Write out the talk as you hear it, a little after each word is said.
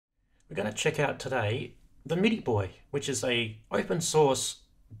We're going to check out today the Midiboy, which is a open source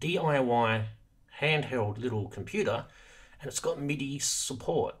DIY handheld little computer, and it's got MIDI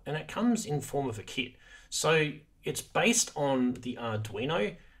support, and it comes in form of a kit. So it's based on the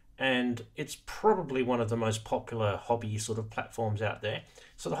Arduino, and it's probably one of the most popular hobby sort of platforms out there.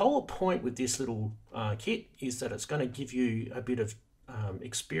 So the whole point with this little kit is that it's going to give you a bit of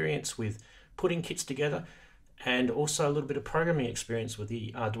experience with putting kits together, and also a little bit of programming experience with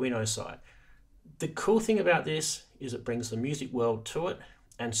the Arduino side. The cool thing about this is it brings the music world to it,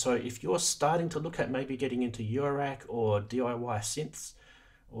 and so if you're starting to look at maybe getting into Eurorack or DIY synths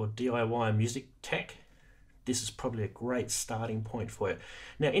or DIY music tech, this is probably a great starting point for you.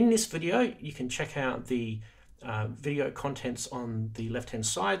 Now in this video you can check out the video contents on the left hand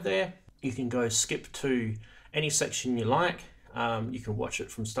side there. You can go skip to any section you like. You can watch it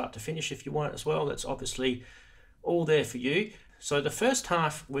from start to finish if you want as well. That's obviously all there for you. So the first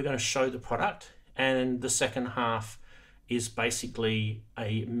half we're going to show the product, and the second half is basically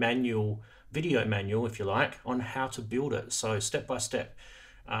a manual, video manual if you like, on how to build it, so step by step.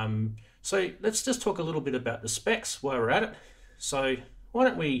 So let's just talk a little bit about the specs while we're at it. So why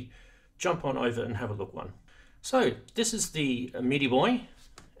don't we jump on over and have a look one. So this is the Midiboy,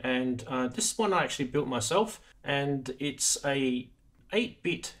 and this one I actually built myself, and it's a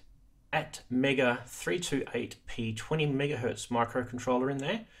 8-bit Atmega 328p 20 megahertz microcontroller in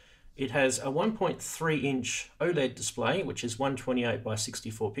there. It has a 1.3 inch OLED display, which is 128 by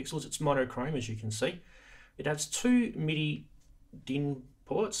 64 pixels. It's monochrome, as you can see. It has two MIDI DIN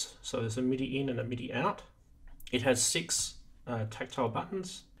ports, so there's a MIDI in and a MIDI out. It has 6 tactile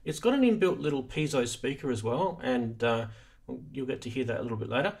buttons. It's got an inbuilt little Piezo speaker as well, and you'll get to hear that a little bit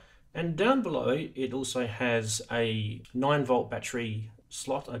later. And down below it also has a 9-volt battery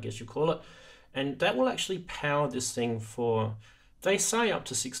slot, I guess you call it, and that will actually power this thing for, they say, up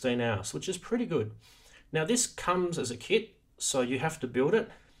to 16 hours, which is pretty good. Now this comes as a kit, so you have to build it,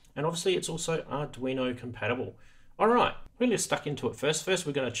 and obviously it's also Arduino compatible. All right, really stuck into it first. First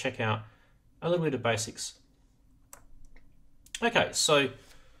we're going to check out a little bit of basics. Okay, so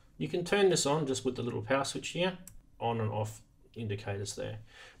you can turn this on just with the little power switch here, on and off indicators there.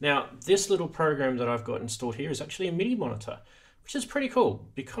 Now this little program that I've got installed here is actually a MIDI monitor, which is pretty cool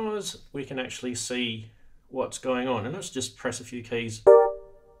because we can actually see what's going on. And let's just press a few keys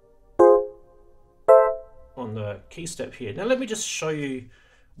on the key step here. Now let me just show you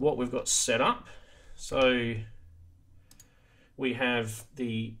what we've got set up. So we have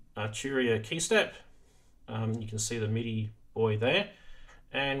the Arturia key step. You can see the Midiboy there.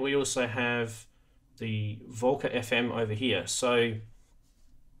 And we also have the Volca FM over here. So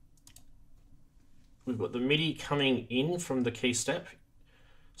we've got the MIDI coming in from the key step,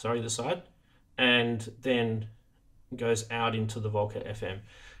 sorry, the side, and then goes out into the Volca FM.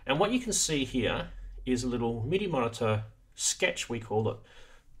 And what you can see here is a little MIDI monitor sketch, we call it.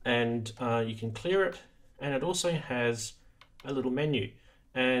 And you can clear it, and it also has a little menu.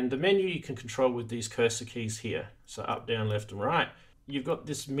 And the menu you can control with these cursor keys here. So up, down, left, and right. You've got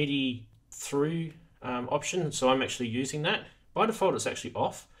this MIDI through option, so I'm actually using that. By default, it's actually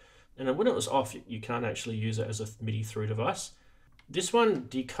off. And when it was off, you can't actually use it as a MIDI through device. This one,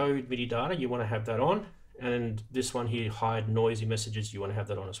 decode MIDI data, you want to have that on. And this one here, hide noisy messages, you want to have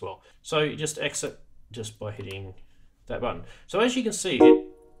that on as well. So you just exit just by hitting that button. So as you can see,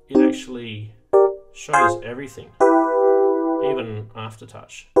 it actually shows everything, even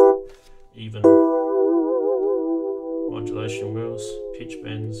aftertouch, even modulation wheels, pitch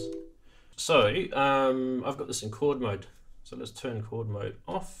bends. So I've got this in chord mode. So let's turn chord mode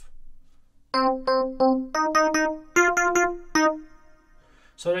off.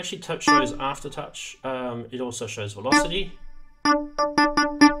 So it actually shows aftertouch. It also shows velocity.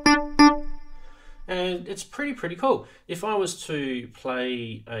 And it's pretty cool. If I was to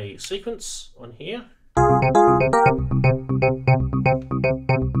play a sequence on here,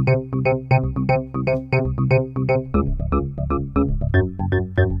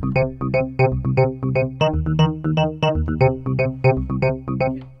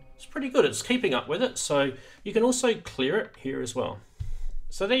 it's pretty good. It's keeping up with it. So you can also clear it here as well.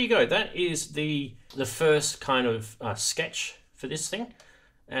 So there you go. That is the first kind of sketch for this thing,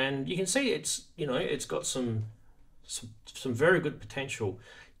 and you can see it's, you know, it's got some very good potential.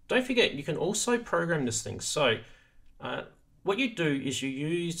 Don't forget, you can also program this thing. So what you do is you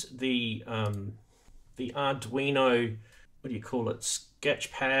use the Arduino, what do you call it,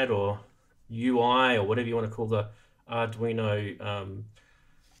 sketchpad or UI or whatever you want to call the Arduino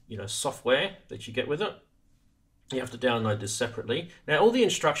software that you get with it. You have to download this separately. Now all the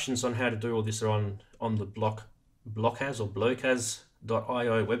instructions on how to do all this are on the Blocaz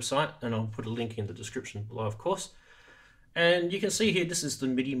handheld.io website, and I'll put a link in the description below, of course. And you can see here, this is the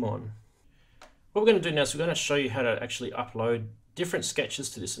MIDI mon. What we're going to do now is we're going to show you how to actually upload different sketches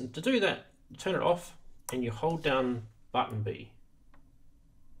to this. And to do that, you turn it off and you hold down button B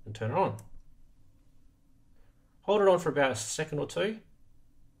and turn it on. Hold it on for about a second or two,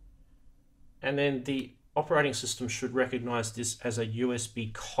 and then the operating system should recognize this as a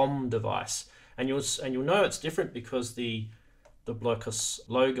USB COM device. And you'll know it's different because the Blocus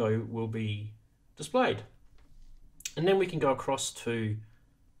logo will be displayed. And then we can go across to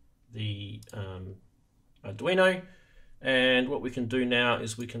the Arduino, and what we can do now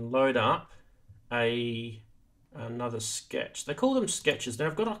is we can load up another sketch. They call them sketches. Now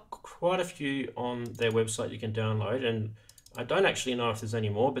I've got quite a few on their website you can download, and I don't actually know if there's any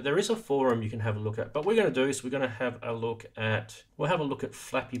more, but there is a forum you can have a look at. But what we're going to do is we're going to have a look at,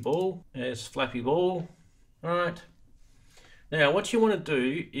 Flappy Ball. There's Flappy Ball. All right. Now what you want to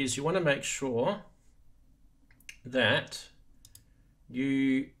do is you want to make sure that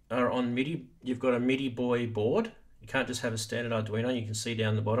you are on MIDI, you've got a Midiboy board. You can't just have a standard Arduino. You can see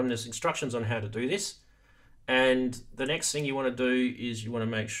down the bottom, there's instructions on how to do this. And the next thing you want to do is you want to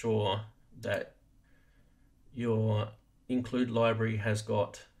make sure that your include library has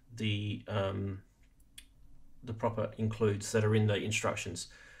got the proper includes that are in the instructions.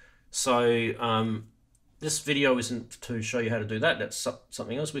 So this video isn't to show you how to do that. That's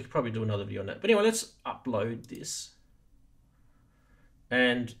something else. We could probably do another video on that. But anyway, let's upload this.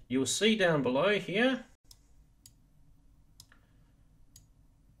 And you'll see down below here,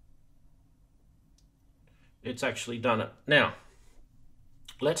 it's actually done it. Now,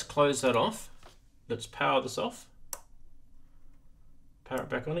 let's close that off. Let's power this off. Power it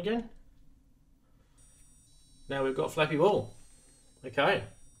back on again. Now we've got Flappy Ball. Okay.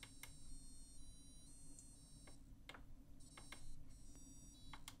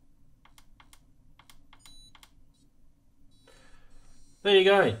 There you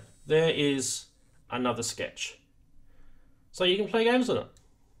go. There is another sketch. So you can play games on it.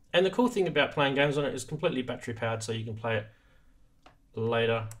 And the cool thing about playing games on it is completely battery powered, so you can play it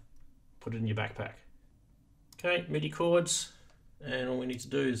later, put it in your backpack. Okay, MIDI chords, and all we need to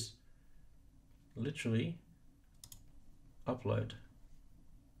do is literally upload.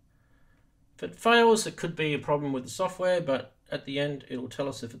 If it fails, it could be a problem with the software, but at the end it will tell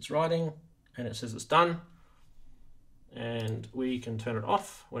us if it's writing, and it says it's done. And we can turn it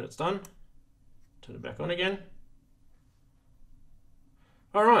off when it's done, turn it back on again.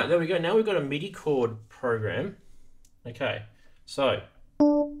 All right, there we go. Now we've got a MIDI chord program. Okay, so.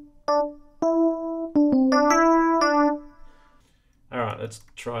 All right, let's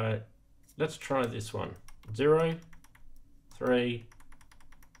try this one. 0, 3,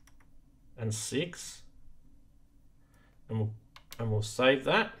 and 6. And we'll save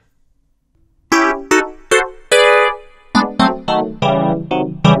that.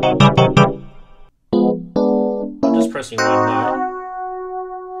 I'm just pressing one note.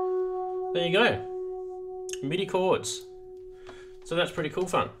 There you go, MIDI chords. So that's pretty cool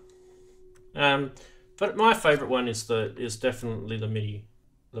fun. But my favorite one is definitely the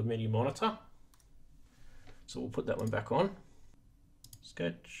MIDI monitor. So we'll put that one back on.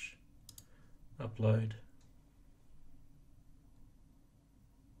 Sketch, upload.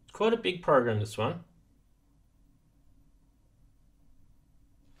 It's quite a big program, this one.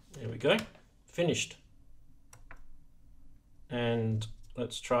 There we go, finished. And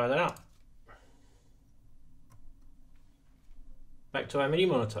let's try that out. Back to our MIDI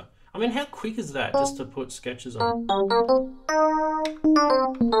monitor. I mean, how quick is that just to put sketches on?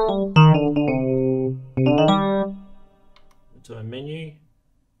 To our menu.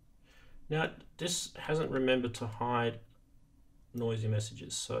 Now, this hasn't remembered to hide noisy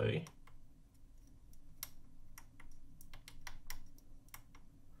messages, so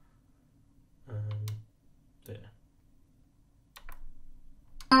there.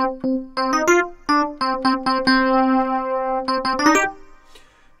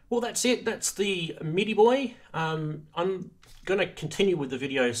 Well, that's it. That's the Midiboy. I'm going to continue with the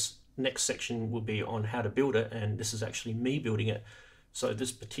videos. Next section will be on how to build it, and this is actually me building it. So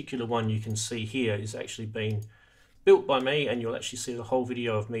this particular one you can see here is actually being built by me, and you'll actually see the whole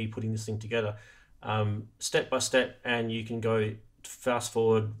video of me putting this thing together step by step, and you can go fast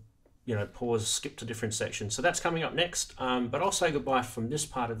forward, you know, pause, skip to different sections. So that's coming up next, but I'll say goodbye from this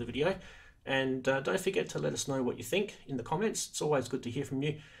part of the video, and don't forget to let us know what you think in the comments. It's always good to hear from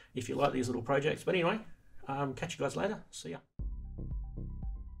you if you like these little projects. But anyway, catch you guys later. See ya.